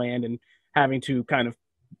fantasy land and having to kind of,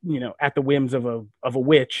 at the whims of a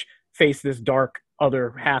witch, face this dark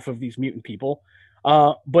other half of these mutant people.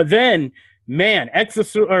 But then, man,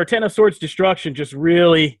 Ten of Swords Destruction just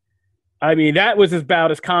really, I mean, that was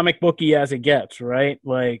about as comic booky as it gets, right?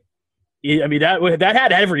 Like, I mean, that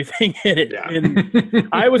had everything in it. Yeah. And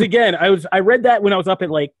I read that when I was up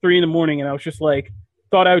at like 3 a.m, and I was just like,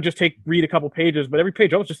 thought I would just read a couple pages, but every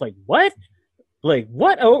page I was just like, what? Like,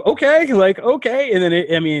 what? Oh, okay. Like, okay. And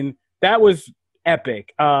then that was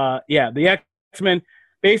epic. The X-Men,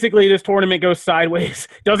 basically this tournament goes sideways.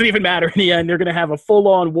 Doesn't even matter in the end. They're going to have a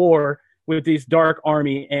full-on war with this dark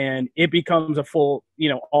army, and it becomes a full,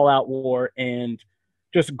 all-out war, and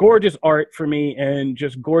just gorgeous art for me and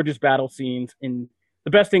just gorgeous battle scenes. And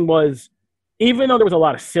the best thing was, even though there was a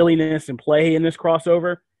lot of silliness and play in this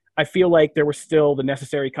crossover, I feel like there were still the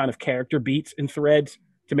necessary kind of character beats and threads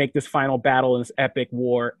to make this final battle and this epic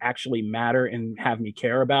war actually matter and have me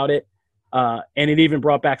care about it. And it even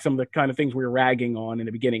brought back some of the kind of things we were ragging on in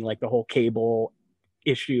the beginning, like the whole Cable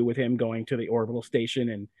issue with him going to the orbital station,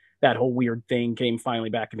 and that whole weird thing came finally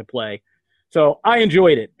back into play. So I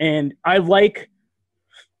enjoyed it. And I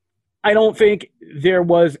don't think there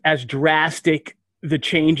was as drastic the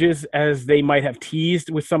changes as they might have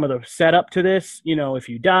teased with some of the setup to this. If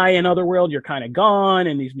you die in Otherworld, you're kind of gone,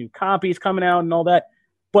 and these new copies coming out and all that.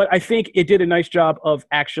 But I think it did a nice job of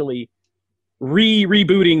actually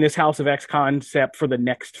rebooting this House of X concept for the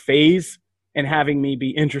next phase and having me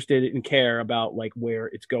be interested and care about like where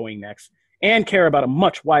it's going next, and care about a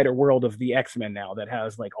much wider world of the X-Men now that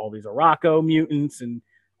has like all these Araco mutants and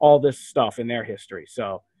all this stuff in their history.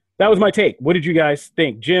 So that was my take. What did you guys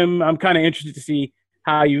think? Jim, I'm kind of interested to see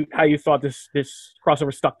how you thought this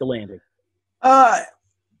crossover stuck the landing. I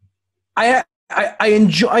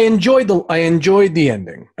enjoyed the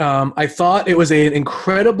ending. I thought it was an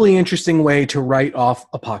incredibly interesting way to write off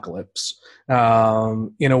Apocalypse,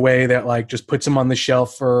 in a way that like just puts him on the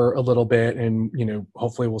shelf for a little bit, and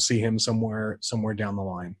hopefully we'll see him somewhere down the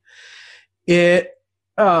line.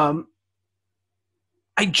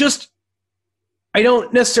 I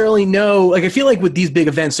don't necessarily know. Like, I feel like with these big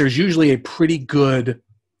events, there's usually a pretty good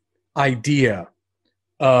idea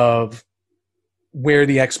of where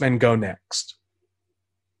the X-Men go next.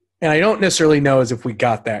 And I don't necessarily know as if we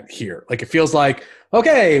got that here. Like, it feels like,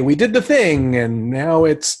 okay, we did the thing, and now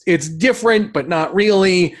it's different, but not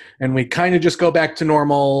really. And we kind of just go back to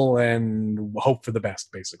normal and hope for the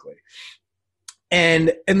best, basically.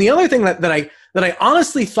 And the other thing that I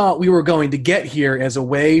honestly thought we were going to get here as a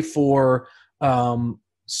way for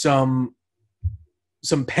some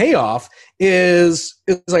payoff is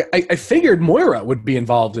like I figured Moira would be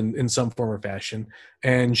involved in some form or fashion,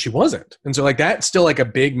 and she wasn't. And so like that's still like a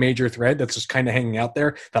big major thread that's just kind of hanging out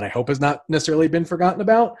there that I hope has not necessarily been forgotten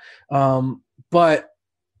about. But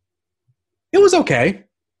it was okay.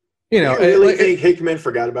 You really think Hickman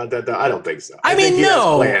forgot about that though? I don't think so. I mean,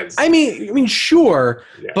 no. I mean, sure,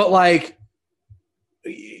 yeah. But like.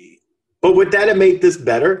 But would that have made this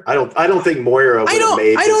better? I don't think Moira would have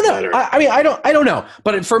made this better. I don't know.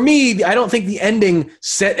 But for me, I don't think the ending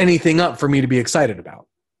set anything up for me to be excited about.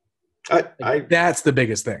 That's the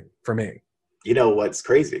biggest thing for me. You know what's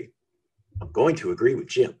crazy? I'm going to agree with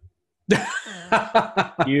Jim.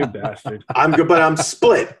 You bastard. I'm good, but I'm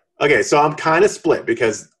split. Okay, so I'm kind of split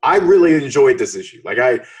because I really enjoyed this issue.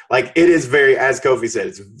 It is very, as Kofi said,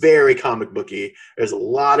 it's very comic booky. There's a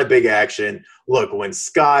lot of big action. Look, when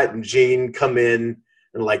Scott and Jean come in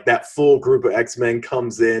and like that full group of X-Men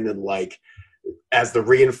comes in and like as the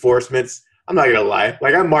reinforcements, I'm not gonna lie,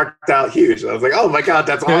 like I marked out huge. I was like, oh my God,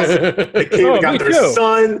 that's awesome. They came and got their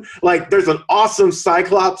son. Like there's an awesome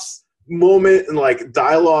Cyclops moment and like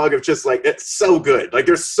dialogue of just like, it's so good. Like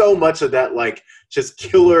there's so much of that like just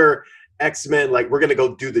killer X-Men, like we're gonna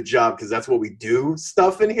go do the job because that's what we do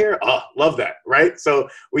stuff in here. Oh, love that, right? So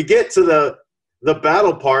we get to the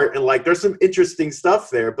battle part and like there's some interesting stuff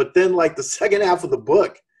there, but then like the second half of the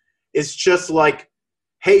book is just like,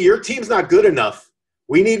 hey, your team's not good enough.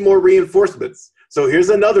 We need more reinforcements. So here's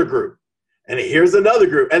another group. And here's another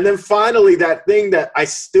group. And then finally, that thing that I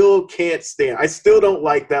still can't stand. I still don't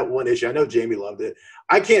like that one issue. I know Jamie loved it.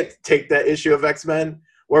 I can't take that issue of X-Men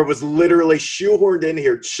where it was literally shoehorned in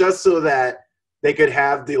here just so that they could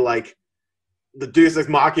have the Deus Ex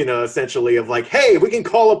Machina, essentially, of like, hey, we can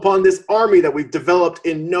call upon this army that we've developed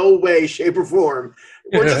in no way, shape, or form.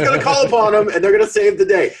 We're just going to call upon them, and they're going to save the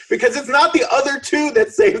day. Because it's not the other two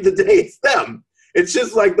that save the day. It's them. It's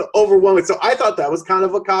just like the overwhelming. So I thought that was kind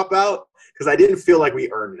of a cop-out because I didn't feel like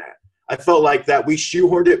we earned that. I felt like that we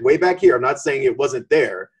shoehorned it way back here. I'm not saying it wasn't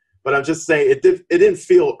there, but I'm just saying it didn't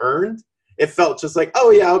feel earned. It felt just like, oh,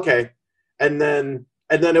 yeah, okay. And then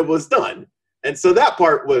it was done. And so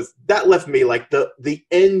that left me like the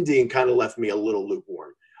ending kind of left me a little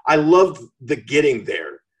lukewarm. I loved the getting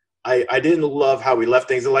there. I didn't love how we left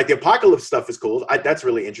things. And like the Apocalypse stuff is cool. That's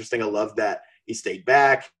really interesting. I love that he stayed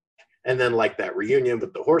back. And then like that reunion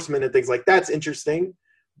with the Horsemen and things like that's interesting.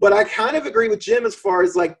 But I kind of agree with Jim as far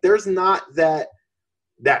as like there's not that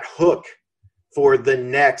hook for the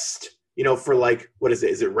next, for like, what is it?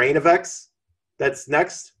 Is it Reign of X that's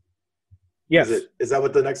next? Yes. Is that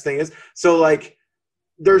what the next thing is? So like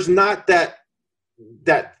there's not that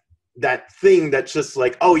thing that's just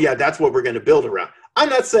like, oh yeah, that's what we're going to build around. I'm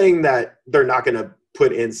not saying that they're not going to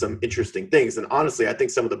put in some interesting things. And honestly, I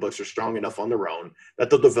think some of the books are strong enough on their own that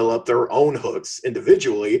they'll develop their own hooks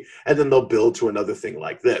individually, and then they'll build to another thing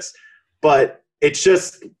like this. But it's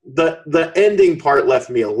just the ending part left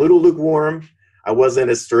me a little lukewarm. I wasn't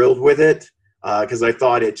as thrilled with it because I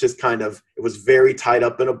thought it just it was very tied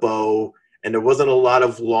up in a bow, and there wasn't a lot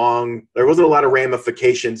of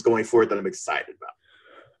ramifications going forward that I'm excited about.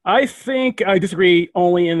 I think I disagree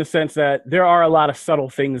only in the sense that there are a lot of subtle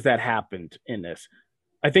things that happened in this.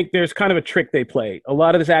 I think there's kind of a trick they play. A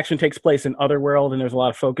lot of this action takes place in Otherworld, and there's a lot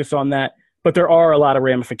of focus on that. But there are a lot of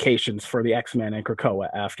ramifications for the X-Men and Krakoa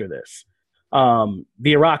after this. The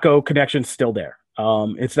Arakko connection's still there.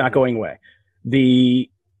 It's not going away. The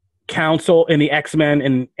Council and the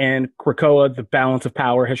X-Men and Krakoa, the balance of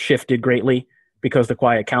power has shifted greatly because the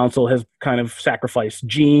Quiet Council has kind of sacrificed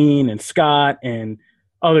Jean and Scott and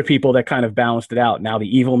other people that kind of balanced it out. Now the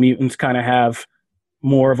evil mutants kind of have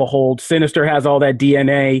more of a hold. Sinister has all that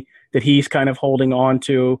DNA that he's kind of holding on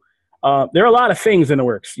to. There are a lot of things in the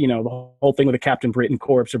works. The whole thing with the Captain Britain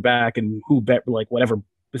corpse are back, and whatever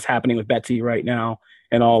is happening with Betsy right now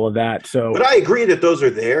and all of that. So, but I agree that those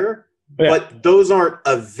are there, but those aren't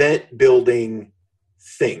event building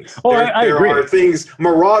things. Oh, I agree. There are things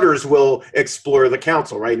Marauders will explore the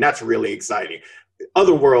council, right? And that's really exciting.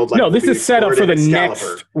 Otherworld, this is set up for the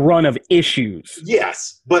next run of issues.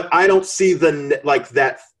 Yes, but I don't see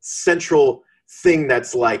that central thing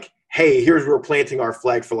that's like, hey, here's where we're planting our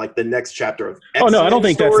flag for like the next chapter of X-Men. Oh no, I don't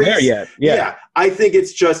think stories. That's there yet. Yeah, I think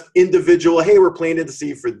it's just individual. Hey, we're planting the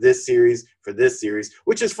seed for this series,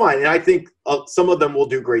 which is fine. And I think some of them will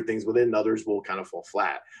do great things with it, and others will kind of fall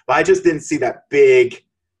flat. But I just didn't see that big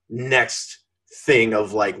next thing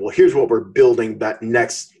of like, well, here's what we're building that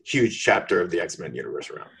next huge chapter of the X-Men universe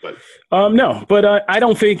around. But no, but I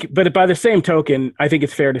don't think. But by the same token, I think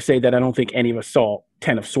it's fair to say that I don't think any of us saw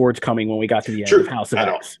Ten of Swords coming when we got to the end of House of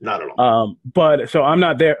X. Not at all. But so I'm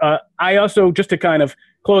not there. I also, just to kind of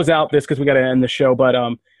close out this because we got to end the show. But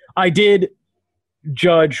I did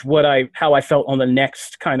judge how I felt on the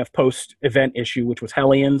next kind of post-event issue, which was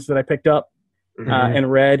Hellions that I picked up and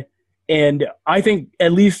read, and I think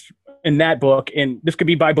at least in that book, and this could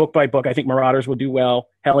be by book, I think Marauders will do well.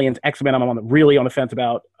 Hellions, X-Men, I'm really on the fence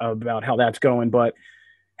about how that's going, but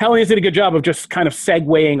Hellions did a good job of just kind of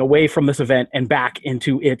segueing away from this event and back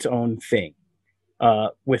into its own thing.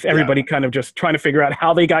 with everybody kind of just trying to figure out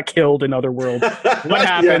how they got killed in other worlds, what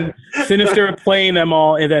happened, Sinister playing them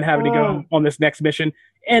all, and then having to go on this next mission.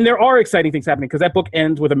 And there are exciting things happening because that book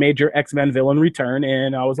ends with a major X-Men villain return,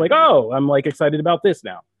 and I was like, oh, I'm like excited about this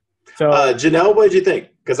now. So, Janelle, what did you think?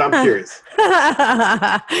 Because I'm curious.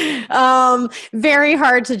 Very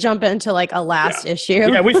hard to jump into like a last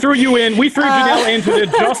issue. Yeah, we threw you in. We threw Janelle into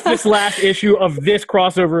just this last issue of this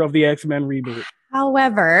crossover of the X-Men reboot.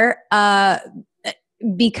 However,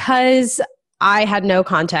 because I had no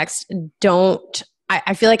context,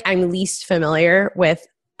 I feel like I'm least familiar with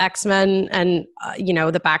X-Men and,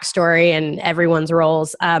 the backstory and everyone's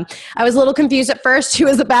roles. I was a little confused at first who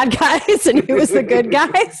was the bad guys and who was the good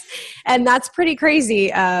guys. And that's pretty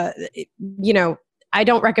crazy. I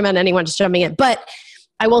don't recommend anyone just jumping in. But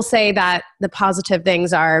I will say that the positive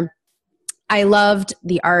things are I loved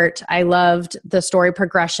the art. I loved the story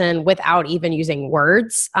progression without even using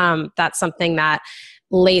words. That's something that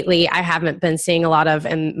lately I haven't been seeing a lot of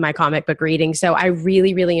in my comic book reading. So I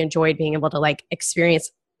really, really enjoyed being able to like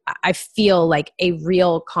experience, I feel like a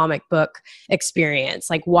real comic book experience,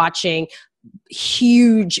 like watching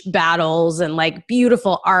huge battles and like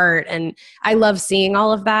beautiful art. And I love seeing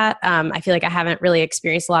all of that. I feel like I haven't really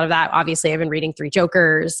experienced a lot of that. Obviously I've been reading Three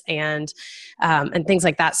Jokers and things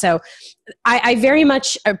like that. So I very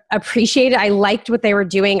much appreciate it. I liked what they were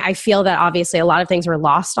doing. I feel that obviously a lot of things were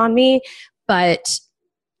lost on me, but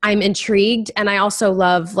I'm intrigued. And I also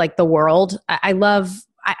love like the world.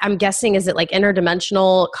 I'm guessing, is it like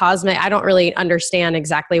interdimensional, cosmic? I don't really understand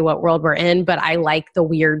exactly what world we're in, but I like the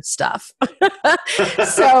weird stuff.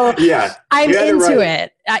 So I'm into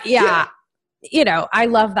it. I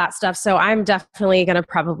love that stuff. So I'm definitely going to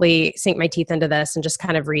probably sink my teeth into this and just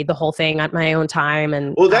kind of read the whole thing at my own time.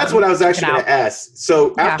 And well, that's what I was actually going to ask.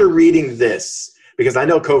 So after reading this, because I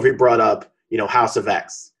know Kofi brought up, House of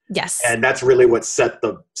X. Yes. And that's really what set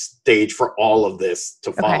the stage for all of this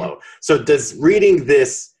to follow. Okay. So does reading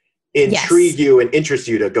this intrigue you and interest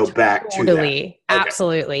you to go back to that? Totally.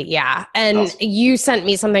 Absolutely. Yeah. And you sent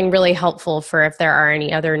me something really helpful for if there are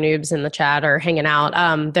any other noobs in the chat or hanging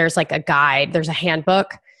out. There's like a guide, there's a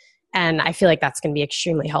handbook, and I feel like that's going to be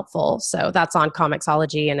extremely helpful. So that's on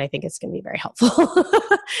Comixology, and I think it's going to be very helpful.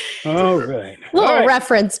 All right. Little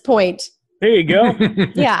reference point. There you go.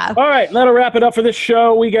 Yeah. All right, that'll wrap it up for this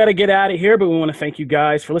show. We got to get out of here, but we want to thank you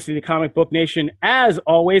guys for listening to Comic Book Nation. As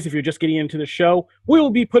always, if you're just getting into the show, we will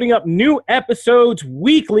be putting up new episodes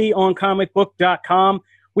weekly on comicbook.com.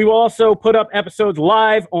 We will also put up episodes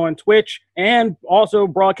live on Twitch and also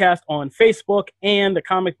broadcast on Facebook and the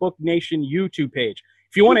Comic Book Nation YouTube page.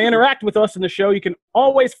 If you want to interact with us in the show, you can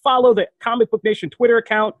always follow the Comic Book Nation Twitter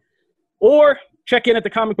account or check in at the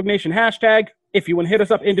Comic Book Nation hashtag. If you want to hit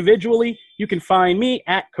us up individually, you can find me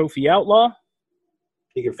at Kofi Outlaw.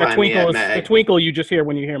 You can find me at Matt. The twinkle you just hear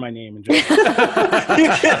when you hear my name.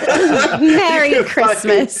 Merry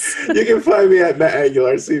Christmas. You can find me at Matt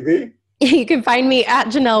Aguilar CB. You can find me at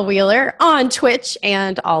Janelle Wheeler on Twitch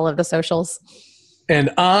and all of the socials. And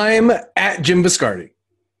I'm at Jim Viscardi.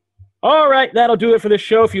 All right, that'll do it for this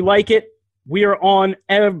show. If you like it, we are on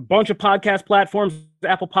a bunch of podcast platforms,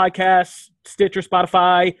 Apple Podcasts, Stitcher,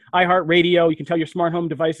 Spotify, iHeartRadio. You can tell your smart home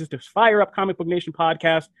devices to fire up Comic Book Nation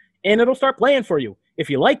podcast, and it'll start playing for you. If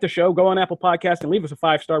you like the show, go on Apple Podcasts and leave us a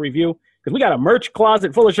 5-star review, because we got a merch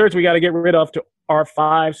closet full of shirts we got to get rid of to our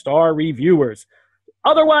 5-star reviewers.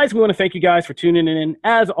 Otherwise, we want to thank you guys for tuning in.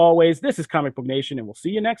 As always, this is Comic Book Nation, and we'll see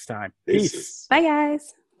you next time. Peace. Bye,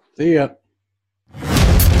 guys. See ya.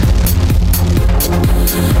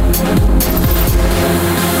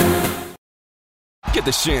 Get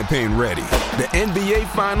the champagne ready. The NBA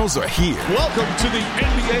Finals are here. Welcome to the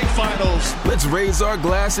NBA Finals. Let's raise our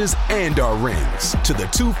glasses and our rings to the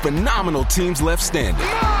two phenomenal teams left standing.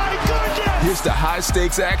 My goodness! Here's to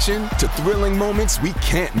high-stakes action, to thrilling moments we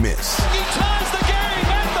can't miss. He ties the game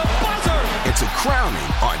at the buzzer! And to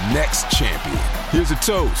crowning our next champion. Here's a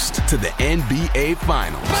toast to the NBA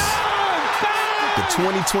Finals. The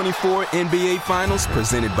 2024 NBA Finals,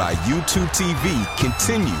 presented by YouTube TV,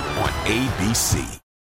 continue on ABC.